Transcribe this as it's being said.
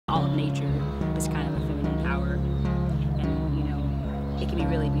called nature is kind of the feminine power. And, you know, it can be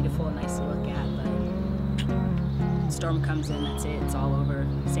really beautiful and nice to look at, but storm comes in, that's it, it's all over.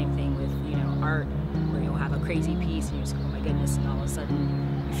 Same thing with, you know, art, where you'll have a crazy piece and you're just, oh my goodness, and all of a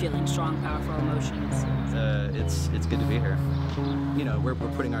sudden you're feeling strong, powerful emotions. It's good to be here. You know, we're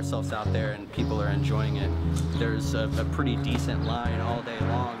putting ourselves out there and people are enjoying it. There's a pretty decent line all day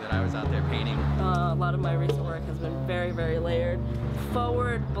long that I was out there painting. A lot of my recent work has been very, very layered.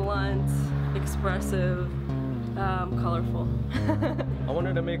 Forward, blunt, expressive, colorful. I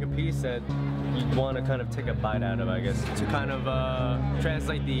wanted to make a piece that you'd want to kind of take a bite out of, I guess, to kind of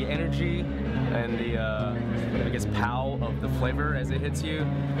translate the energy and the, I guess, pow of the flavor as it hits you.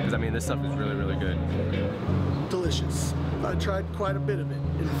 Because, I mean, this stuff is really, really good. Delicious. I tried quite a bit of it,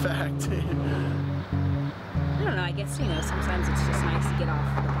 in fact. I don't know, I guess, you know, sometimes it's just nice to get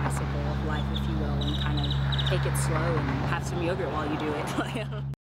off the bicycle of life, if you will, and kind of take it slow and have some yogurt while you do it.